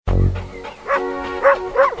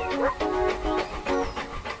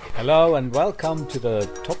Hello and welcome to the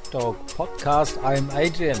Top Dog podcast. I'm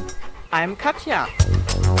Adrian. I'm Katja.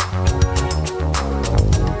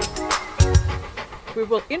 We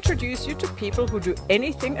will introduce you to people who do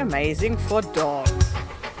anything amazing for dogs.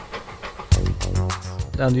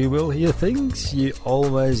 And you will hear things you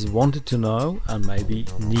always wanted to know and maybe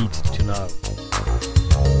need to know.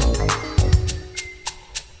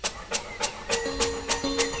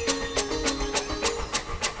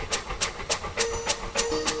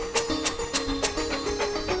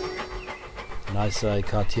 And I say,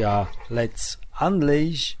 Katja, let's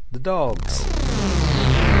unleash the dogs.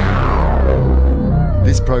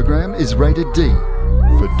 This program is rated D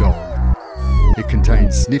for dog. It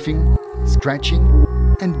contains sniffing, scratching,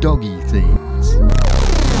 and doggy themes.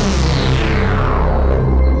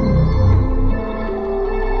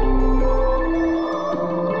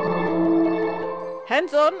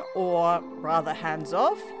 Hands on, or rather hands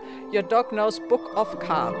off, your dog knows book of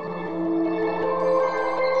calm.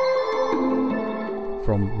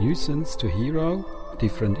 From nuisance to hero,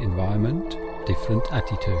 different environment, different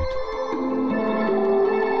attitude.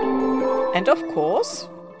 And of course,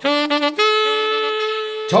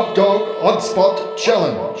 Top Dog Odd Spot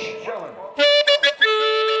Challenge.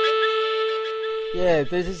 Yeah,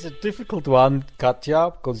 this is a difficult one,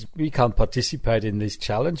 Katja, because we can't participate in this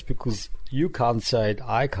challenge because you can't say it,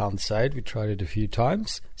 I can't say it. We tried it a few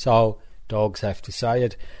times, so dogs have to say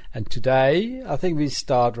it. And today, I think we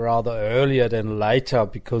start rather earlier than later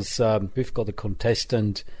because we've got a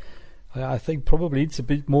contestant. I think probably it's a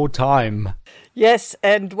bit more time. yes,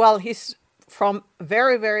 and well, he's from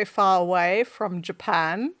very, very far away from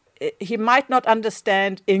Japan. He might not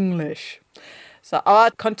understand English. So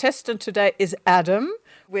our contestant today is Adam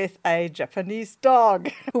with a Japanese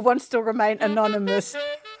dog who wants to remain anonymous.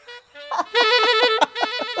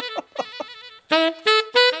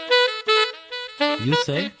 You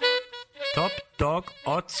say Top Dog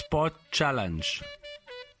Odd Spot Challenge.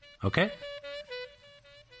 Okay?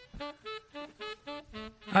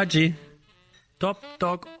 Haji, Top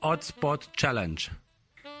Dog Odd Spot Challenge.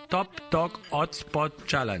 Top Dog Odd Spot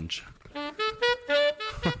Challenge.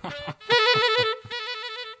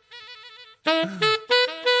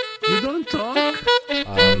 You don't talk?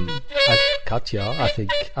 Katja, I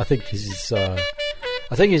think this is.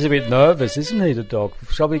 I think he's a bit nervous, isn't he, the dog?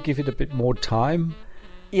 Shall we give it a bit more time?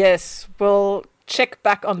 Yes, we'll check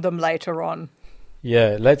back on them later on.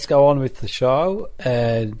 Yeah, let's go on with the show,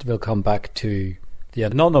 and we'll come back to the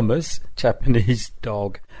anonymous Japanese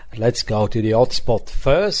dog. Let's go to the odd spot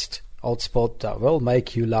first. Odd spot that will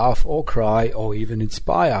make you laugh or cry or even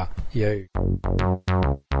inspire you.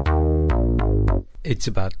 It's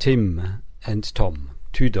about Tim and Tom,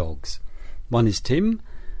 two dogs. One is Tim,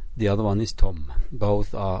 the other one is Tom.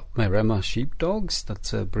 Both are Maremma sheepdogs.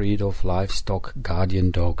 That's a breed of livestock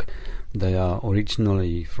guardian dog. They are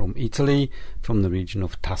originally from Italy, from the region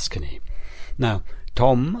of Tuscany. Now,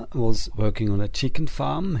 Tom was working on a chicken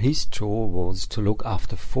farm. His chore was to look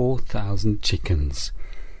after 4,000 chickens.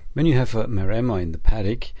 When you have a Maremma in the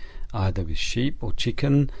paddock, either with sheep or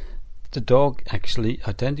chicken, the dog actually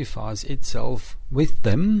identifies itself with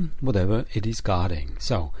them, whatever it is guarding.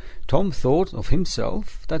 So, Tom thought of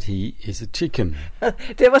himself that he is a chicken.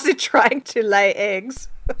 Was he trying to lay eggs?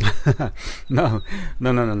 No,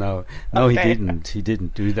 Okay. He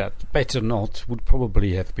didn't do that. Better not, would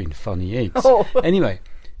probably have been funny eggs. Oh. Anyway,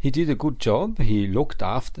 he did a good job. He looked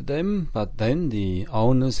after them, but then the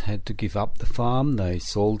owners had to give up the farm. They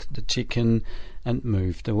sold the chicken and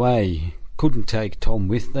moved away. Couldn't take Tom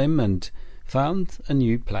with them and found a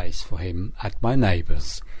new place for him at my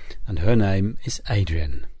neighbour's. And her name is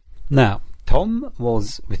Adrian. Now, Tom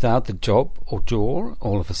was without a job or chore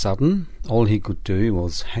all of a sudden. All he could do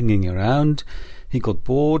was hanging around. He got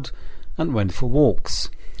bored and went for walks.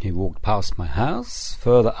 He walked past my house,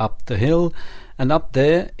 further up the hill, and up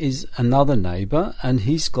there is another neighbour, and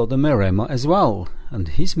he's got a Maremma as well. And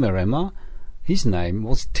his Maremma, his name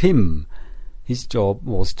was Tim. His job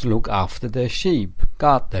was to look after their sheep,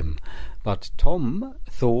 guard them. But Tom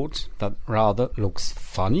thought that rather looks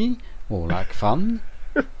funny, or like fun,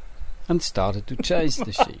 and started to chase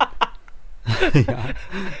the sheep. Yeah.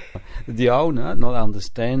 The owner, not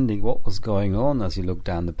understanding what was going on as he looked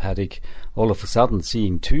down the paddock, all of a sudden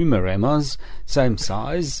seeing two Maremmas, same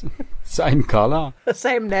size, same colour.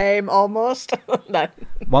 Same name, almost. No.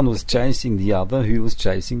 One was chasing the other, who was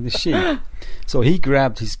chasing the sheep. So he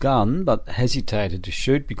grabbed his gun, but hesitated to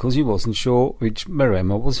shoot because he wasn't sure which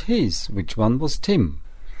Maremma was his, which one was Tim.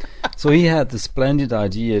 So he had the splendid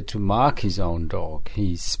idea to mark his own dog.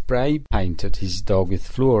 He spray painted his dog with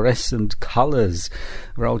fluorescent colours,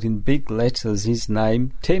 wrote in big letters his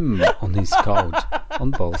name, Tim, on his coat,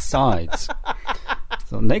 on both sides.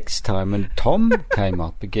 So next time when Tom came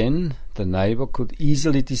up again, the neighbour could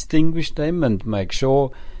easily distinguish them and make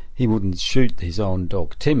sure he wouldn't shoot his own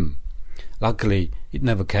dog, Tim. Luckily, it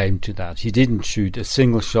never came to that. He didn't shoot a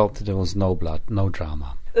single shot. There was no blood, no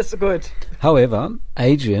drama. That's good. However,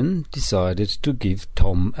 Adrian decided to give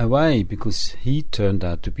Tom away because he turned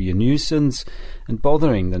out to be a nuisance and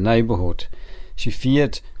bothering the neighbourhood. She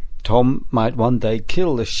feared Tom might one day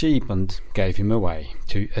kill the sheep and gave him away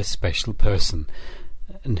to a special person.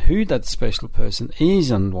 And who that special person is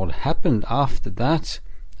and what happened after that,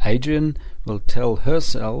 Adrian will tell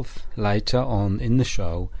herself later on in the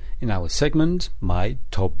show in our segment, My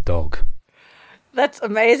Top Dog. That's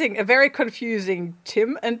amazing. A very confusing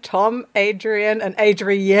Tim and Tom, Adrian and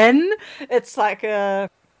Adrienne. It's like a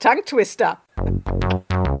tongue twister.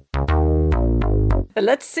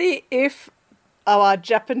 Let's see if our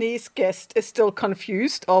Japanese guest is still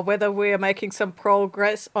confused or whether we're making some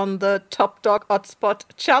progress on the Top Dog Hotspot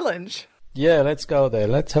Challenge. Yeah, let's go there.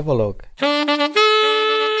 Let's have a look.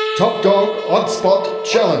 Top Dog Hotspot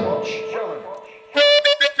Challenge.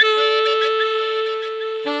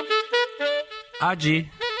 Aji,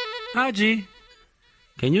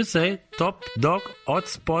 can you say Top Dog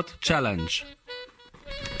Hotspot Challenge?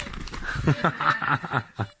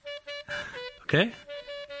 Okay?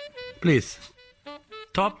 Please.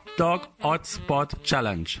 Top Dog Hotspot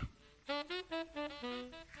Challenge.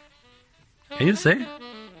 Can you say?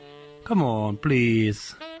 Come on,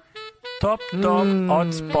 please. Top Dog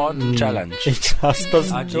Hotspot Challenge. It just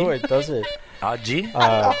doesn't do it, does it? Aji,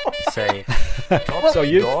 say Top So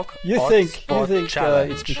you Dog think Hotspot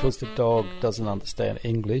Challenge. it's because the dog doesn't understand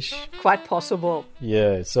English? Quite possible.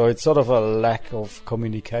 Yeah, so it's sort of a lack of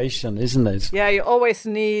communication, isn't it? Yeah, you always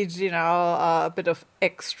need, a bit of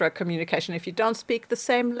extra communication if you don't speak the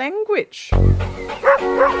same language.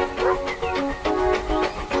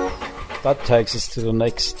 That takes us to the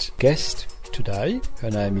next guest today.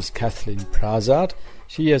 Her name is Kathleen Prazard.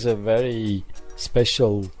 She has a very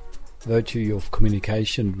special virtue of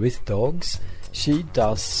communication with dogs. She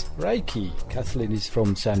does Reiki. Kathleen is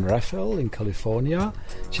from San Rafael in California.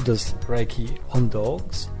 She does Reiki on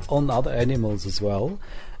dogs, on other animals as well.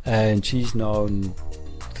 And she's known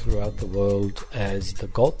throughout the world as the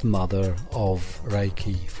godmother of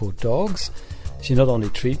Reiki for dogs. She not only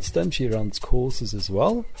treats them, she runs courses as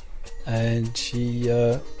well. And she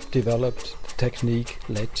developed the technique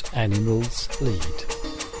Let Animals Lead.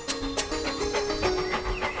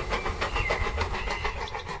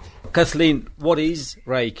 Kathleen, what is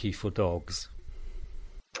Reiki for dogs?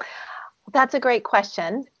 That's a great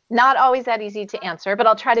question. Not always that easy to answer, but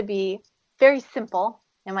I'll try to be very simple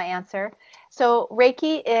in my answer. So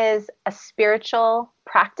Reiki is a spiritual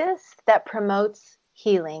practice that promotes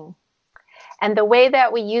healing. And the way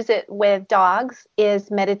that we use it with dogs is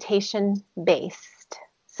meditation-based.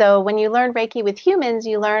 So when you learn Reiki with humans,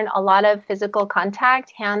 you learn a lot of physical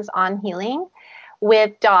contact, hands-on healing.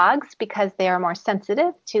 With dogs, because they are more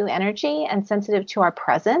sensitive to energy and sensitive to our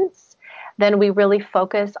presence, then we really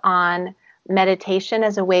focus on meditation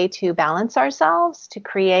as a way to balance ourselves, to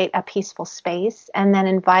create a peaceful space, and then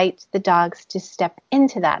invite the dogs to step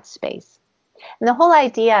into that space. And the whole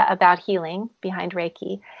idea about healing behind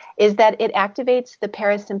Reiki is that it activates the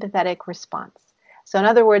parasympathetic response. So in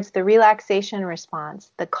other words, the relaxation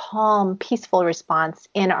response, the calm, peaceful response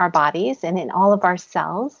in our bodies and in all of our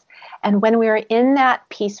cells. And when we are in that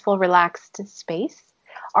peaceful, relaxed space,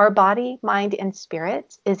 our body, mind, and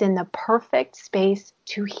spirit is in the perfect space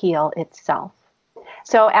to heal itself.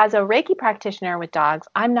 So as a Reiki practitioner with dogs,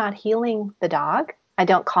 I'm not healing the dog. I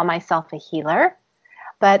don't call myself a healer,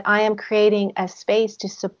 but I am creating a space to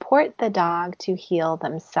support the dog to heal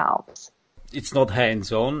themselves. It's not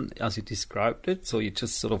hands-on as you described it, so you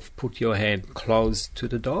just sort of put your hand close to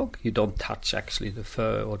the dog. You don't touch actually the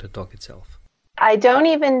fur or the dog itself. I don't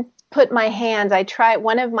even put my hands.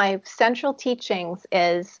 One of my central teachings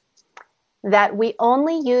is that we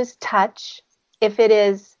only use touch if it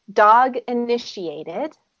is dog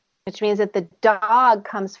initiated, which means that the dog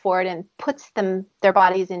comes forward and puts their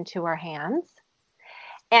bodies into our hands.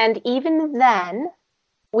 And even then,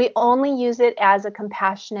 we only use it as a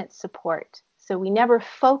compassionate support. So we never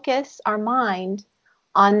focus our mind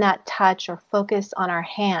on that touch or focus on our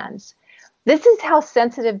hands. This is how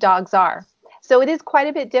sensitive dogs are. So it is quite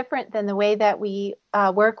a bit different than the way that we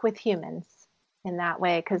work with humans in that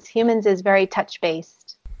way, because humans is very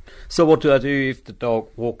touch-based. So what do I do if the dog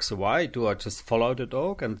walks away? Do I just follow the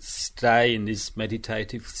dog and stay in this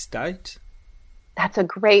meditative state? That's a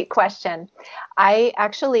great question. I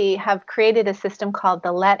actually have created a system called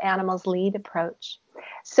the Let Animals Lead approach.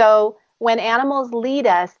 So when animals lead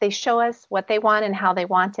us, they show us what they want and how they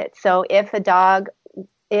want it. So if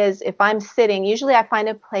I'm sitting, usually I find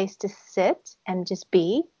a place to sit and just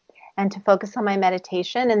be and to focus on my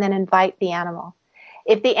meditation and then invite the animal.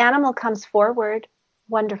 If the animal comes forward,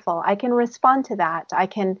 wonderful. I can respond to that.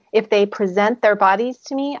 If they present their bodies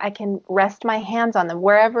to me, I can rest my hands on them.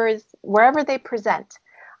 Wherever they present,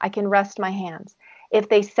 I can rest my hands. If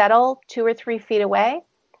they settle 2 or 3 feet away,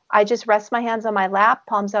 I just rest my hands on my lap,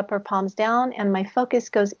 palms up or palms down, and my focus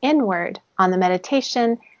goes inward on the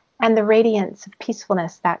meditation and the radiance of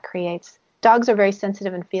peacefulness that creates. Dogs are very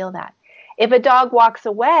sensitive and feel that. If a dog walks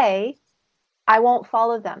away, I won't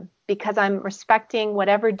follow them because I'm respecting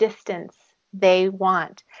whatever distance they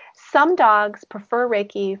want. Some dogs prefer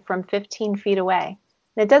Reiki from 15 feet away.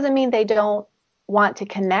 And it doesn't mean they don't want to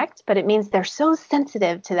connect, but it means they're so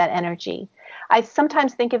sensitive to that energy. I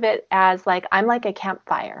sometimes think of it as like I'm like a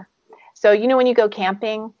campfire. So when you go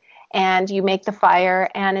camping and you make the fire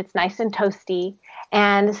and it's nice and toasty,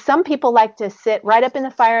 and some people like to sit right up in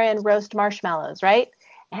the fire and roast marshmallows, right?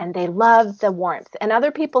 And they love the warmth. And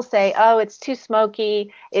other people say, oh, it's too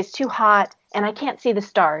smoky, it's too hot, and I can't see the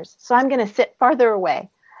stars, so I'm going to sit farther away.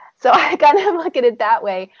 So I kind of look at it that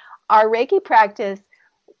way. Our Reiki practice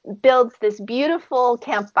builds this beautiful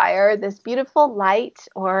campfire, this beautiful light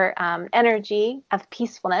or energy of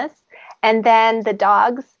peacefulness, and then the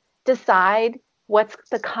dogs decide what's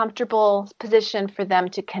the comfortable position for them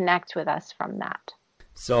to connect with us from that.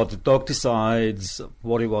 So the dog decides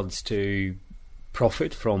what he wants to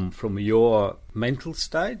profit from your mental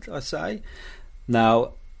state, I say.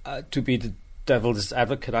 Now, to be the devil's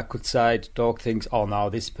advocate, I could say the dog thinks, oh no,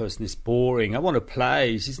 this person is boring. I want to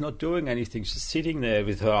play. She's not doing anything. She's sitting there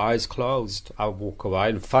with her eyes closed. I'll walk away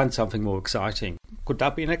and find something more exciting. Could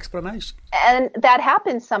that be an explanation? And that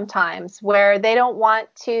happens sometimes where they don't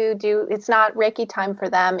want to do, it's not Reiki time for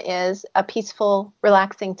them, is a peaceful,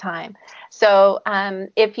 relaxing time. So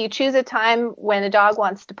if you choose a time when a dog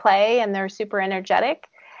wants to play and they're super energetic,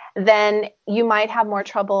 then you might have more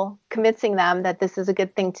trouble convincing them that this is a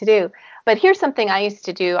good thing to do. But here's something I used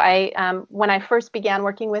to do. When I first began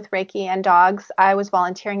working with Reiki and dogs, I was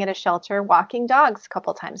volunteering at a shelter walking dogs a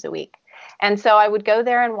couple times a week. And so I would go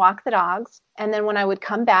there and walk the dogs. And then when I would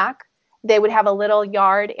come back, they would have a little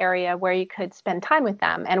yard area where you could spend time with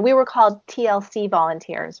them. And we were called TLC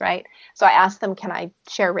volunteers, right? So I asked them, can I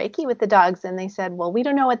share Reiki with the dogs? And they said, well, we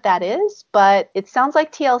don't know what that is, but it sounds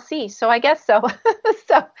like TLC. So I guess so.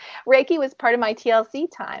 So Reiki was part of my TLC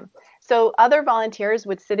time. So other volunteers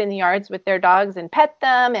would sit in the yards with their dogs and pet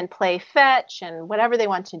them and play fetch and whatever they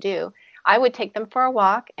want to do. I would take them for a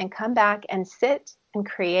walk and come back and sit and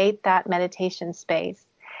create that meditation space.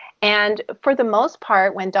 And for the most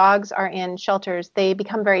part, when dogs are in shelters, they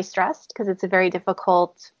become very stressed because it's a very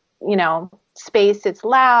difficult, space. It's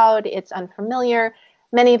loud, it's unfamiliar.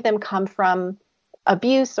 Many of them come from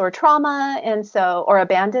abuse or trauma, or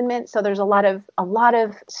abandonment. So there's a lot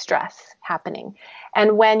of stress happening.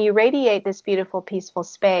 And when you radiate this beautiful, peaceful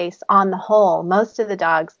space, on the whole, most of the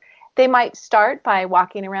dogs, they might start by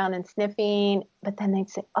walking around and sniffing, but then they'd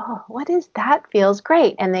say, oh, what is that? Feels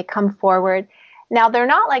great. And they come forward. Now, they're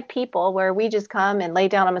not like people where we just come and lay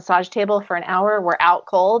down on a massage table for an hour. We're out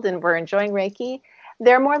cold and we're enjoying Reiki.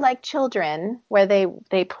 They're more like children where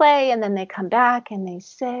they play and then they come back and they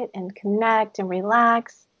sit and connect and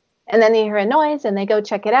relax. And then they hear a noise and they go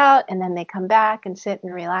check it out and then they come back and sit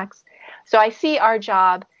and relax. So I see our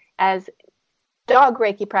job as dog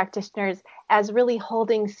Reiki practitioners as really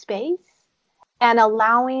holding space and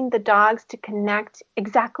allowing the dogs to connect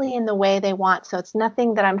exactly in the way they want. So it's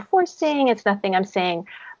nothing that I'm forcing. It's nothing I'm saying,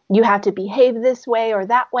 you have to behave this way or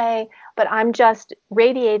that way. But I'm just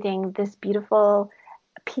radiating this beautiful,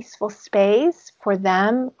 peaceful space for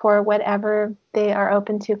them, for whatever they are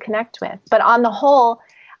open to connect with. But on the whole,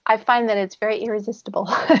 I find that it's very irresistible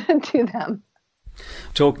to them.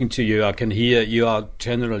 Talking to you, I can hear you are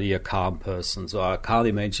generally a calm person. So I can't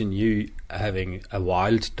imagine you having a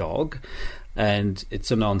wild dog. And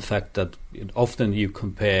it's a known fact that often you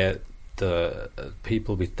compare the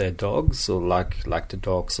people with their dogs, so like the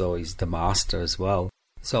dog, so is the master as well.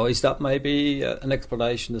 So is that maybe an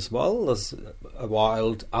explanation as well, as a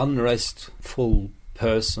wild, unrestful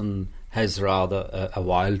person has rather a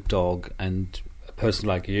wild dog, and a person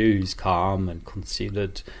like you who's calm and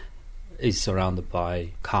considered is surrounded by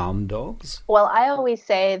calm dogs? Well, I always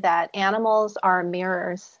say that animals are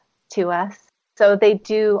mirrors to us. So they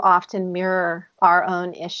do often mirror our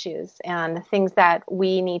own issues and things that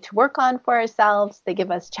we need to work on for ourselves. They give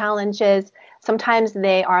us challenges. Sometimes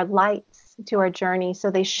they are lights to our journey, so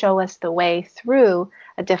they show us the way through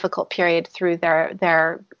a difficult period through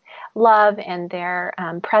their love and their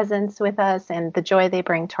presence with us and the joy they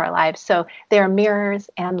bring to our lives. So they're mirrors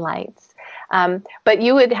and lights. But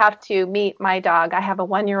you would have to meet my dog. I have a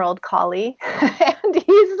 1-year-old collie, and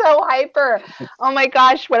he's so hyper. Oh my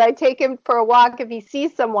gosh, when I take him for a walk, if he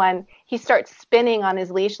sees someone, he starts spinning on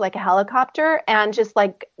his leash like a helicopter and just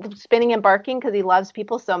like spinning and barking because he loves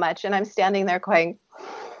people so much. And I'm standing there going,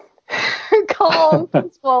 calm,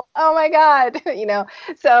 peaceful. Oh my God,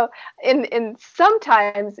 So in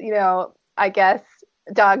sometimes, I guess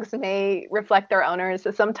dogs may reflect their owners.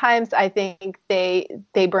 So sometimes I think they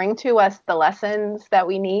bring to us the lessons that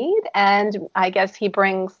we need, and I guess he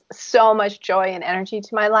brings so much joy and energy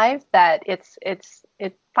to my life that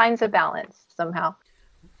it finds a balance somehow.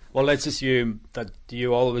 Well, let's assume that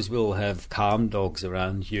you always will have calm dogs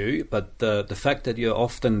around you, but the fact that you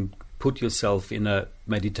often put yourself in a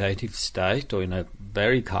meditative state or in a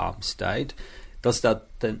very calm state, does that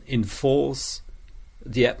then enforce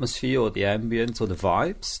the atmosphere or the ambience or the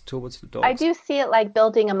vibes towards the dogs? I do see it like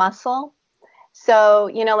building a muscle. So,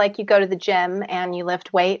 like you go to the gym and you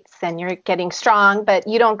lift weights and you're getting strong, but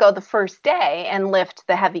you don't go the first day and lift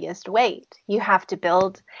the heaviest weight. You have to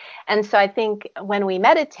build. And so I think when we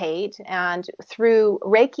meditate, and through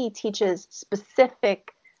Reiki teaches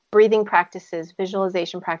specific breathing practices,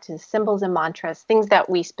 visualization practices, symbols and mantras, things that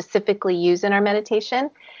we specifically use in our meditation.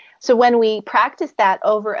 So when we practice that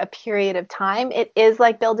over a period of time, it is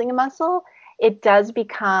like building a muscle. It does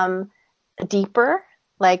become deeper,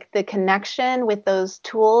 like the connection with those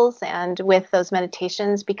tools and with those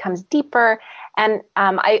meditations becomes deeper. And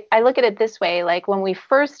I look at it this way, like when we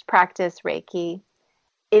first practice Reiki,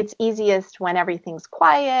 it's easiest when everything's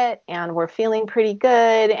quiet and we're feeling pretty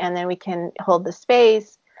good, and then we can hold the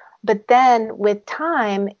space. But then with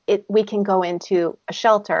time, we can go into a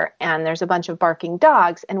shelter and there's a bunch of barking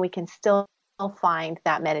dogs and we can still find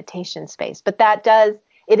that meditation space. But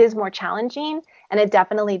it is more challenging, and it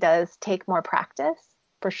definitely does take more practice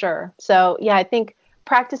for sure. So yeah, I think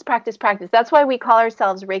practice. That's why we call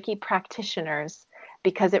ourselves Reiki practitioners,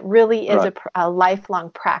 because it really is a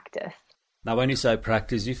lifelong practice. Now, when you say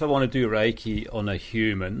practice, if I want to do Reiki on a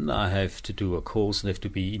human, I have to do a course and have to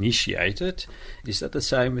be initiated. Is that the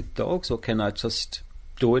same with dogs, or can I just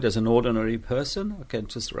do it as an ordinary person? I can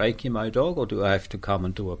just Reiki my dog, or do I have to come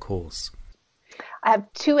and do a course? I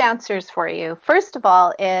have 2 answers for you. First of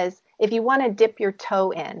all is if you want to dip your toe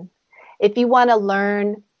in, if you want to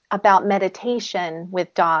learn about meditation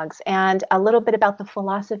with dogs and a little bit about the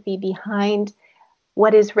philosophy behind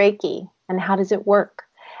what is Reiki and how does it work,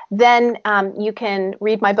 then you can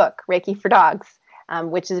read my book, Reiki for Dogs,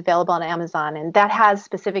 which is available on Amazon. And that has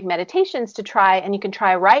specific meditations to try, and you can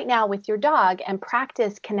try right now with your dog and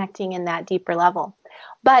practice connecting in that deeper level.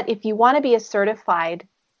 But if you want to be a certified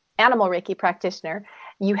animal Reiki practitioner,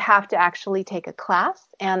 you have to actually take a class,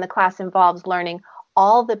 and the class involves learning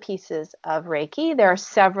all the pieces of Reiki. There are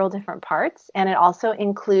several different parts, and it also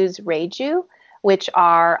includes Reiju, which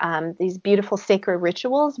are these beautiful sacred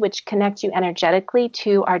rituals which connect you energetically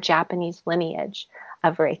to our Japanese lineage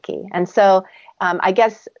of Reiki. And so I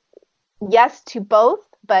guess yes to both,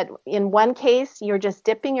 but in one case, you're just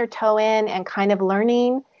dipping your toe in and kind of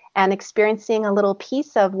learning and experiencing a little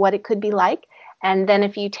piece of what it could be like. And then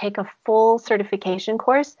if you take a full certification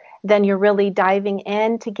course, then you're really diving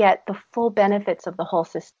in to get the full benefits of the whole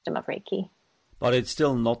system of Reiki. But it's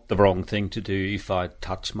still not the wrong thing to do if I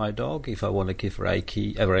touch my dog. If I want to give a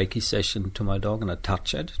Reiki session to my dog and I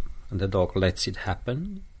touch it and the dog lets it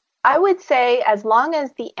happen. I would say as long as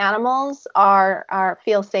the animals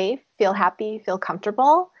feel safe, feel happy, feel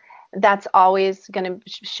comfortable, that's always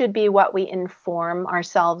should be what we inform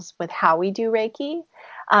ourselves with how we do Reiki.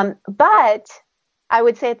 But I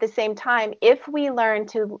would say at the same time, if we learn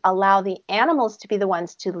to allow the animals to be the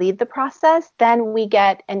ones to lead the process, then we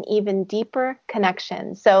get an even deeper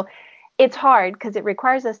connection. So it's hard because it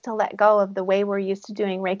requires us to let go of the way we're used to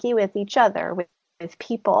doing Reiki with each other, with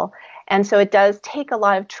people. And so it does take a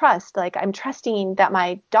lot of trust. Like I'm trusting that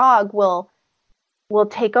my dog will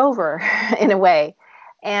take over in a way.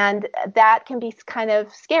 And that can be kind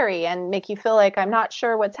of scary and make you feel like I'm not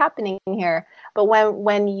sure what's happening here. But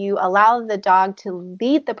when you allow the dog to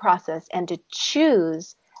lead the process and to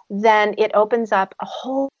choose, then it opens up a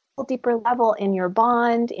whole deeper level in your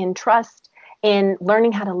bond, in trust, in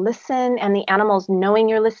learning how to listen, and the animals knowing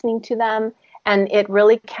you're listening to them. And it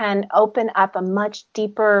really can open up a much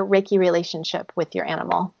deeper Reiki relationship with your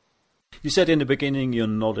animal. You said in the beginning you're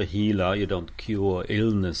not a healer, you don't cure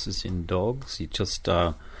illnesses in dogs, you just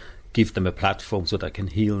give them a platform so they can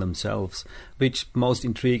heal themselves. Which most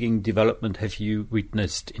intriguing development have you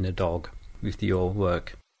witnessed in a dog with your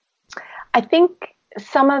work? I think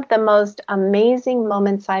some of the most amazing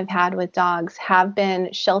moments I've had with dogs have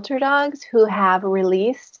been shelter dogs who have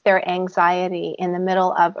released their anxiety in the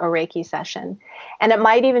middle of a Reiki session. And it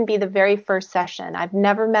might even be the very first session. I've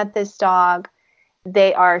never met this dog.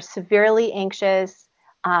 They are severely anxious.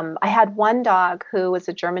 I had one dog who was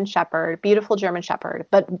a German Shepherd, beautiful German Shepherd,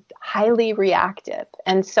 but highly reactive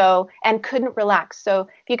and couldn't relax. So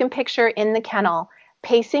if you can picture in the kennel,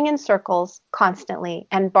 pacing in circles constantly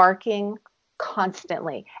and barking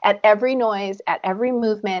constantly at every noise, at every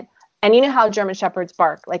movement. And you know how German Shepherds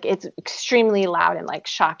bark, like it's extremely loud and like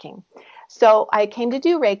shocking. So I came to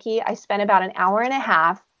do Reiki. I spent about an hour and a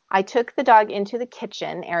half. I took the dog into the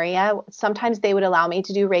kitchen area. Sometimes they would allow me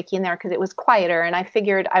to do Reiki in there because it was quieter, and I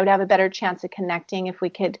figured I would have a better chance of connecting if we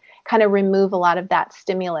could kind of remove a lot of that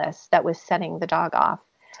stimulus that was setting the dog off.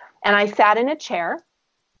 And I sat in a chair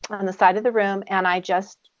on the side of the room, and I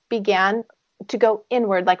just began to go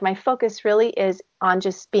inward. Like my focus really is on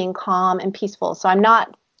just being calm and peaceful. So I'm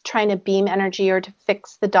not trying to beam energy or to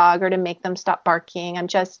fix the dog or to make them stop barking. I'm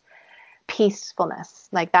just peacefulness.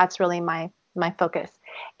 Like that's really my focus.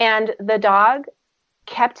 And the dog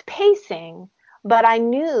kept pacing, but I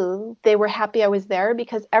knew they were happy I was there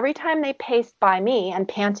because every time they paced by me and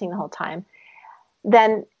panting the whole time,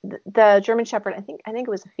 then the German Shepherd, I think it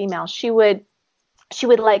was a female, she would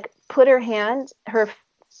like put her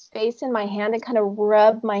face in my hand and kind of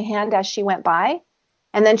rub my hand as she went by.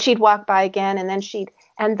 And then she'd walk by again,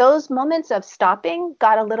 and those moments of stopping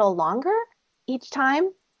got a little longer each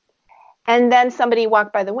time. And then somebody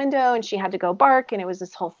walked by the window and she had to go bark, and it was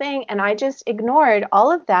this whole thing. And I just ignored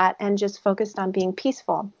all of that and just focused on being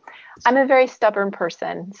peaceful. I'm a very stubborn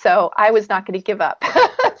person, so I was not going to give up.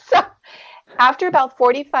 So after about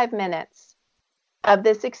 45 minutes of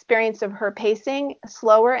this experience of her pacing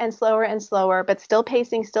slower and slower and slower, but still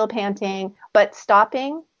pacing, still panting, but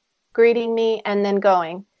stopping, greeting me, and then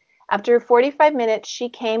going. After 45 minutes, she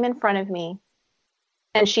came in front of me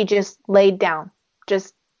and she just laid down,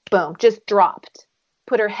 just boom, just dropped,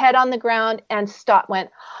 put her head on the ground and went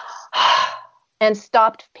and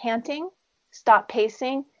stopped panting, stopped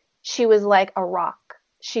pacing. She was like a rock.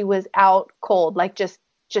 She was out cold, like just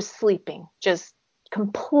sleeping, just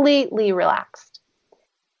completely relaxed.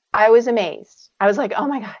 I was amazed. I was like, oh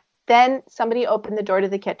my God. Then somebody opened the door to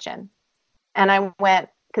the kitchen and I went,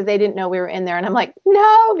 because they didn't know we were in there. And I'm like,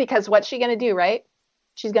 no, because what's she going to do, right?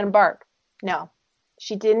 She's going to bark. No,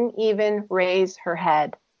 she didn't even raise her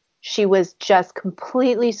head. She was just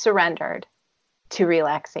completely surrendered to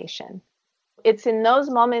relaxation. It's in those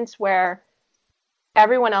moments where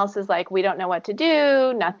everyone else is like, we don't know what to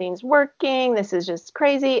do. Nothing's working. This is just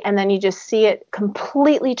crazy. And then you just see it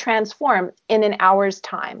completely transform in an hour's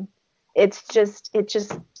time. It just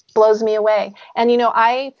blows me away. And,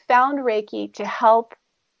 I found Reiki to help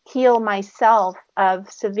heal myself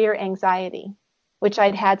of severe anxiety, which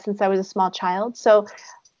I'd had since I was a small child. So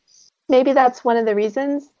maybe that's one of the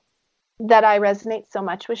reasons that I resonate so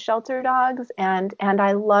much with shelter dogs, and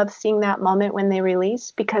I love seeing that moment when they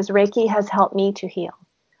release, because Reiki has helped me to heal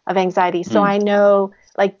of anxiety. So I know,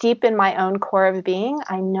 like deep in my own core of being,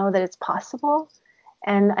 I know that it's possible,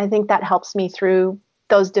 and I think that helps me through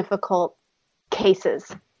those difficult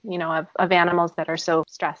cases, of animals that are so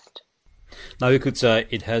stressed. Now you could say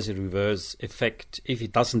it has a reverse effect. If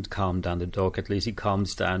it doesn't calm down the dog, at least it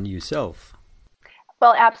calms down yourself.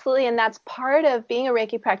 Well, absolutely. And that's part of being a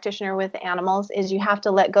Reiki practitioner with animals, is you have to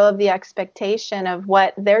let go of the expectation of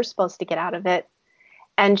what they're supposed to get out of it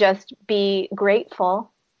and just be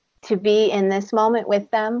grateful to be in this moment with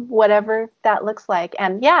them, whatever that looks like.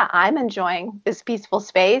 And yeah, I'm enjoying this peaceful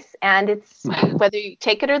space, and it's whether you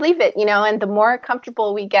take it or leave it, and the more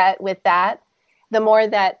comfortable we get with that, the more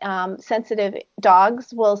that sensitive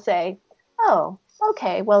dogs will say, oh,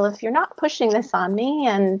 okay, well, if you're not pushing this on me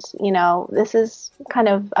and, this is kind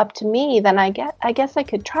of up to me, then I guess I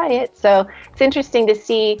could try it. So it's interesting to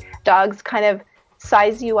see dogs kind of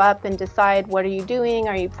size you up and decide, what are you doing?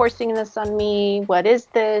 Are you forcing this on me? What is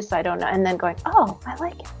this? I don't know. And then going, oh, I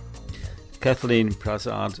like it. Kathleen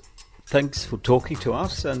Prasad, thanks for talking to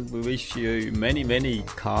us, and we wish you many, many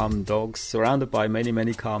calm dogs, surrounded by many,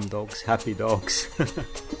 many calm dogs, happy dogs.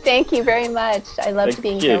 Thank you very much. I loved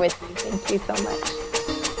being here with you. Thank you so much.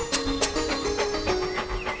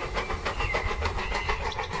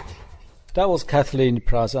 That was Kathleen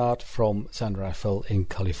Prasad from San Rafael in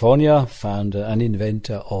California, founder and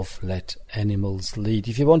inventor of Let Animals Lead.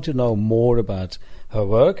 If you want to know more about her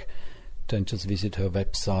work, then just visit her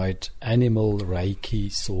website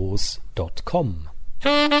animalreikisource.com.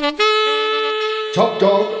 Top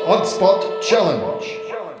Dog Odd Spot Challenge.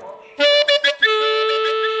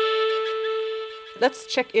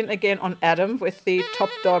 Let's check in again on Adam with the Top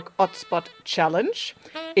Dog Odd Spot Challenge.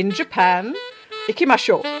 In Japan,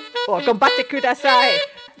 ikimashou. Or ganbatte kudasai.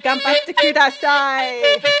 Ganbatte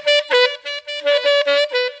kudasai.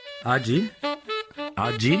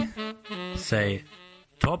 Aji, say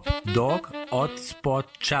Top Dog Odd Spot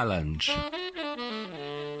Challenge.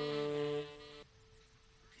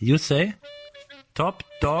 You say Top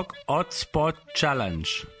Dog Odd Spot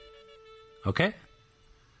Challenge. Okay?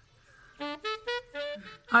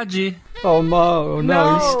 Aji. Oh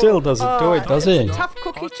no, he still doesn't do it, does he? It's a tough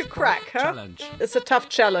cookie to crack, huh? Challenge. It's a tough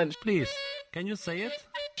challenge. Please, can you say it?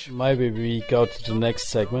 Maybe we go to the next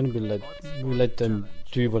segment. We'll let them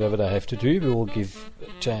do whatever they have to do. We will give a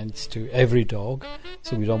chance to every dog,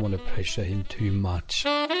 so we don't want to pressure him too much.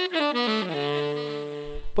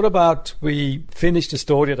 What about we finish the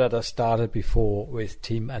story that I started before with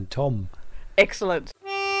Tim and Tom? Excellent.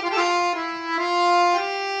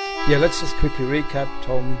 Yeah, let's just quickly recap.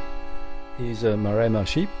 Tom is a Maremma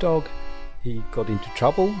sheepdog. He got into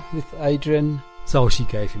trouble with Adrian, so she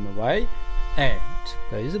gave him away. And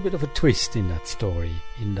there is a bit of a twist in that story,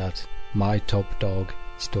 in that My Top Dog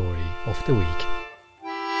story of the week.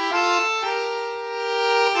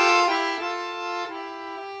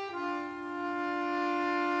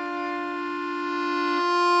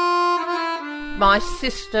 My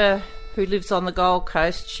sister, who lives on the Gold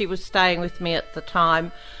Coast, she was staying with me at the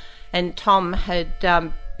time, and Tom had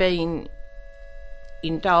been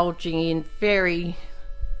indulging in very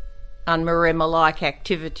un-Maremma-like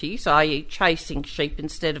activities, i.e. chasing sheep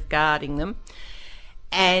instead of guarding them.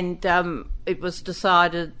 And it was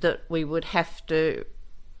decided that we would have to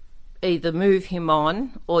either move him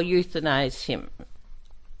on or euthanize him.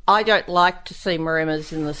 I don't like to see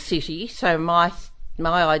Maremmas in the city, so my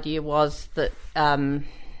idea was that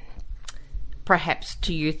perhaps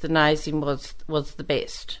to euthanize him was the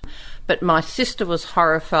best. But my sister was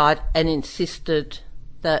horrified and insisted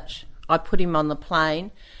that I put him on the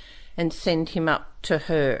plane and send him up to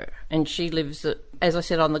her. And she lives, as I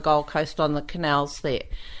said, on the Gold Coast, on the canals there.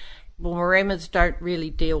 Well, Maremmas don't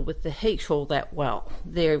really deal with the heat all that well.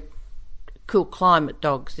 They're cool climate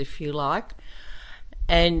dogs, if you like.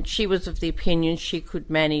 And she was of the opinion she could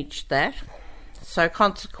manage that. So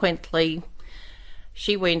consequently,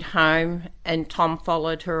 she went home and Tom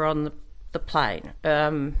followed her on the plane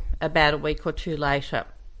about a week or two later.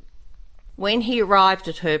 When he arrived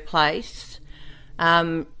at her place,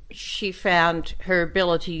 she found her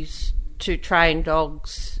abilities to train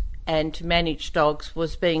dogs and to manage dogs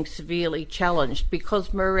was being severely challenged because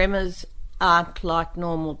Maremmas aren't like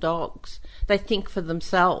normal dogs. They think for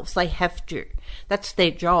themselves. They have to. That's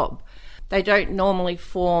their job. They don't normally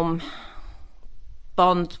form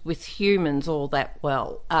bonds with humans all that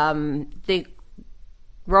well. Their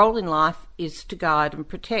role in life is to guide and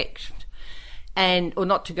protect, or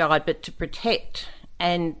not to guide, but to protect.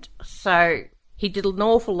 And so he did an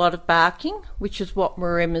awful lot of barking, which is what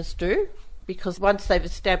Maremmas do, because once they've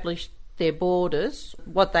established their borders,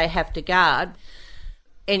 what they have to guard,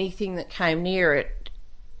 anything that came near it,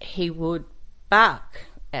 he would bark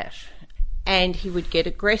at, and he would get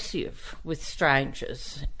aggressive with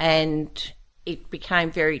strangers, and it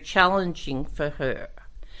became very challenging for her.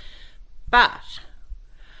 But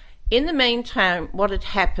in the meantime, what had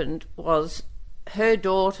happened was her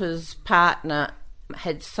daughter's partner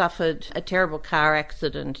had suffered a terrible car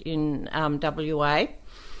accident in WA,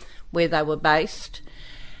 where they were based.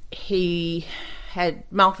 He had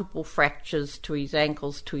multiple fractures to his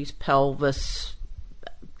ankles, to his pelvis,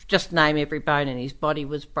 just name every bone in his body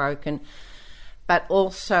was broken, but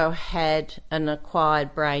also had an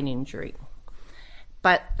acquired brain injury.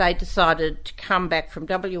 But they decided to come back from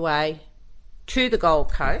WA to the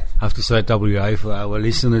Gold Coast. I have to say WA for our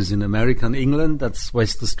listeners in America and England, that's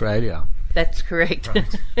West Australia. That's correct.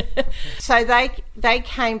 Right. So they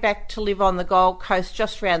came back to live on the Gold Coast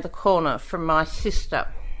just round the corner from my sister.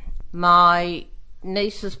 My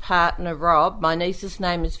niece's partner, Rob, my niece's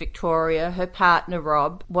name is Victoria, her partner,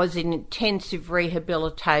 Rob, was in intensive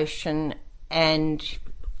rehabilitation and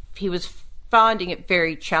he was finding it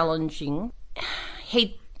very challenging.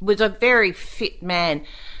 He was a very fit man.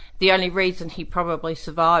 The only reason he probably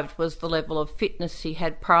survived was the level of fitness he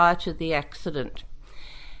had prior to the accident.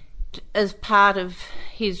 As part of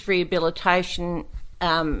his rehabilitation,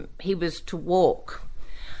 he was to walk,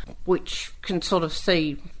 which can sort of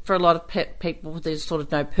see, for a lot of people, there's sort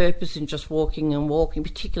of no purpose in just walking and walking,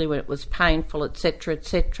 particularly when it was painful, etc.,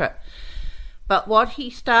 etc. But what he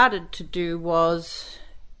started to do was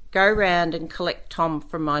go round and collect Tom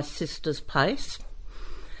from my sister's place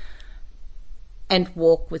and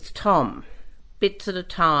walk with Tom, bits at a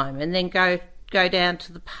time, and then go down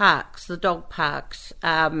to the parks, the dog parks.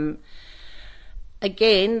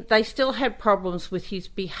 Again, they still had problems with his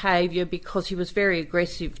behaviour because he was very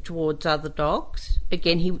aggressive towards other dogs.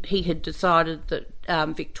 Again, he had decided that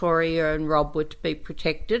Victoria and Rob were to be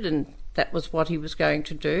protected, and that was what he was going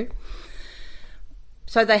to do.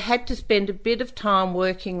 So they had to spend a bit of time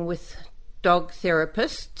working with dog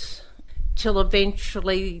therapists till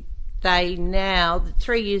eventually 3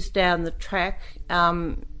 years down the track,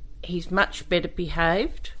 he's much better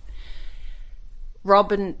behaved.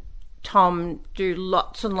 Rob and Tom do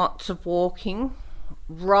lots and lots of walking.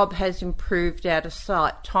 Rob has improved out of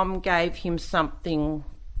sight. Tom gave him something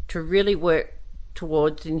to really work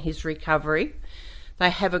towards in his recovery. They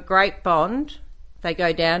have a great bond. They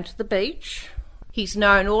go down to the beach. He's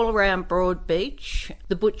known all around Broad Beach.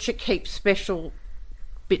 The butcher keeps special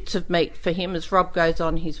bits of meat for him as Rob goes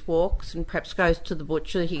on his walks and perhaps goes to the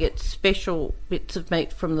butcher. He gets special bits of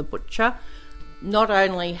meat from the butcher. Not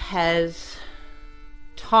only has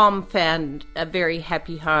Tom found a very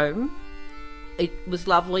happy home, it was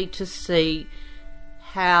lovely to see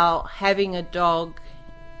how having a dog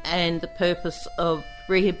and the purpose of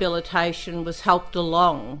rehabilitation was helped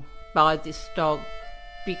along by this dog,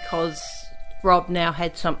 because Rob now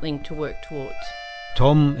had something to work towards.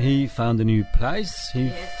 Tom, he found a new place,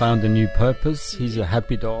 he found a new purpose, he's a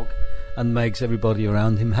happy dog and makes everybody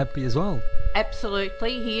around him happy as well.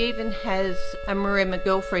 Absolutely. He even has a Maremma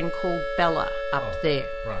girlfriend called Bella up there.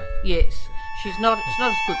 Right. Yes. She's not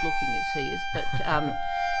as good looking as he is, but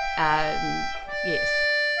yes.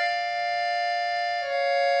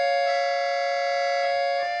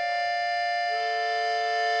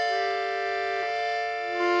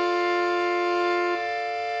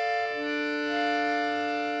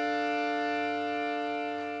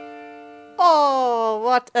 Oh,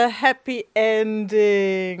 what a happy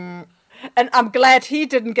ending. And I'm glad he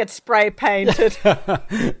didn't get spray painted.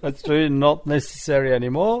 That's really not necessary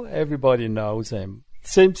anymore. Everybody knows him.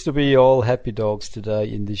 Seems to be all happy dogs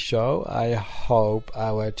today in this show. I hope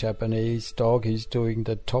our Japanese dog who's doing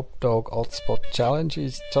the Top Dog Hotspot Challenge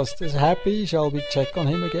is just as happy. Shall we check on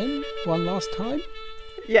him again one last time?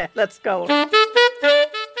 Yeah, let's go.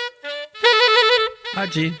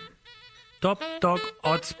 Haji, Top Dog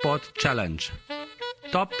Hotspot Challenge.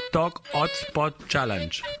 Top Dog Hotspot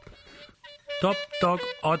Challenge. Top Dog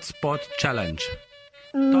Hotspot Challenge.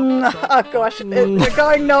 Oh gosh, we're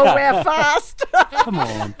going nowhere fast. Come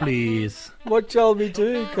on, please. What shall we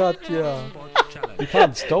do, Katja? We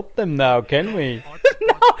can't stop them now, can we?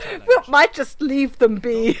 No, we might just leave them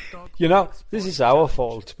be. You know, this is our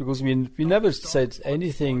fault, because we never said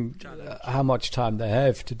anything how much time they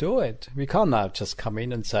have to do it. We can't now just come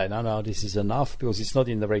in and say, no, this is enough, because it's not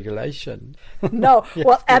in the regulation. No,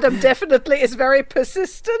 well, Adam definitely is very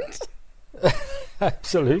persistent.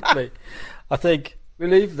 Absolutely. I think we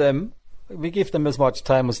leave them, we give them as much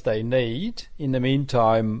time as they need. In the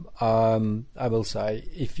meantime, I will say,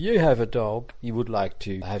 if you have a dog you would like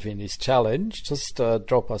to have in this challenge, just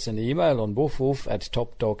drop us an email on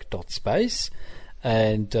woofwoof@topdog.space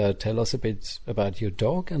and tell us a bit about your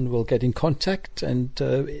dog, and we'll get in contact and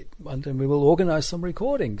then we will organise some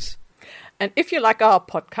recordings. And if you like our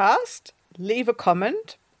podcast, leave a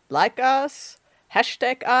comment, like us,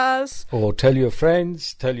 hashtag us. Or tell your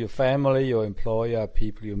friends, tell your family, your employer,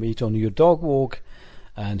 people you meet on your dog walk,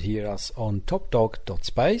 and hear us on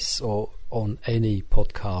topdog.space or on any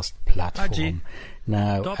podcast platform. Haji,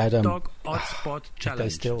 now, Top Adam, Dog Hotspot they're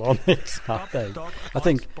Challenge. still on it, aren't they? Dog I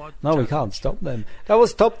think, Hotspot no, we Challenge. can't stop them. That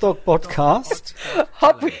was Top Dog Podcast.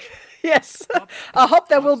 Yes, I hope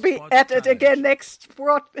they will be Hotspot at it Challenge. again next Come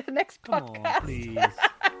podcast. on, please.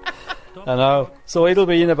 I know. So it'll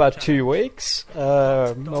be in about 2 weeks.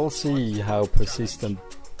 We'll see how persistent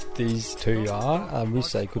these two are. And we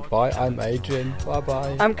say goodbye. I'm Adrian.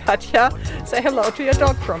 Bye-bye. I'm Katja. Say hello to your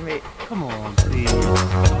dog from me. Come on, please.